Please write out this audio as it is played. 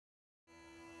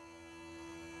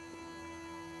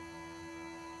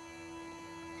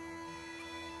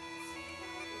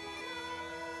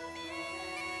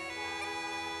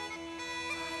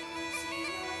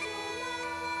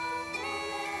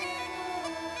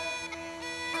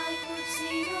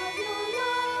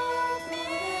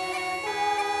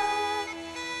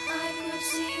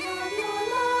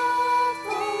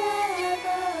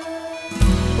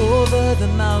Over the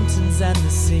mountains and the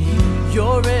sea,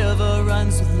 your river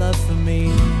runs with love for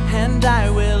me. And I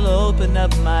will open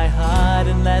up my heart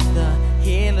and let the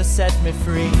healer set me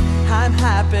free. I'm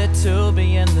happy to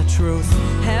be in the truth,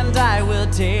 and I will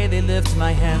daily lift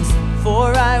my hands,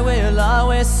 for I will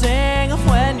always sing of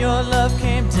when your love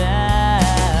came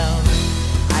down.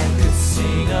 I could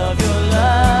sing of your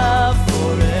love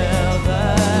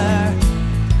forever.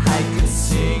 I could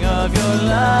sing of your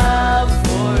love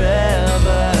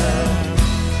forever.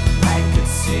 I could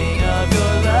sing of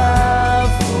your love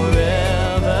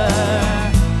forever.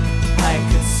 I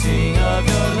could sing of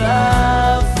your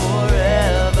love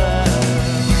forever.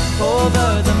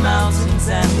 Over the mountains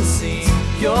and the sea,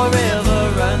 your river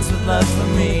runs with love for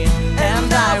me.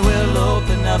 And I will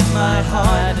open up my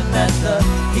heart and let the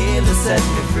healer set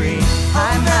me free.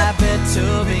 I'm happy to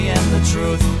be in the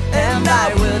truth, and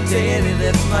I will daily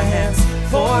lift my hands,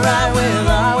 for I will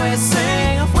always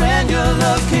sing of when your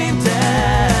love came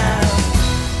down.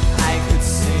 I could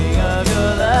sing of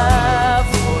your love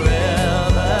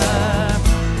forever.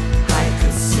 I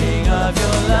could sing of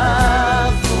your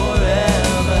love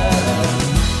forever.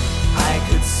 I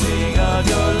could sing of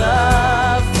your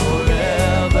love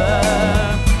forever.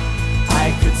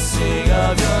 I could sing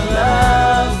of your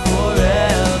love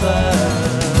forever.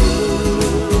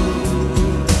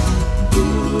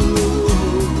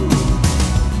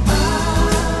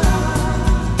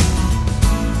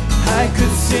 I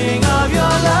could sing of your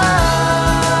love.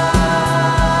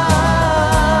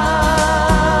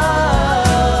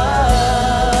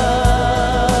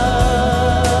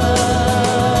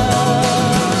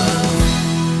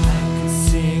 I could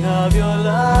sing of your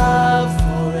love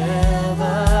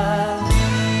forever.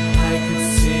 I could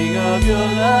sing of your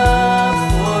love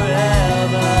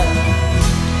forever.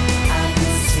 I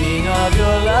could sing of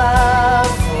your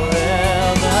love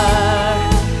forever.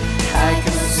 I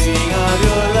could sing of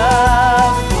your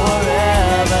love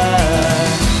forever.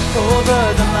 Over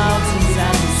the mountains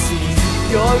and the seas,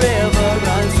 your river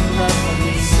runs with love for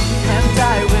me. And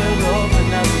I will open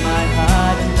up my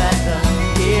heart and let the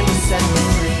healer set me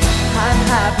free. I'm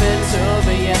happy to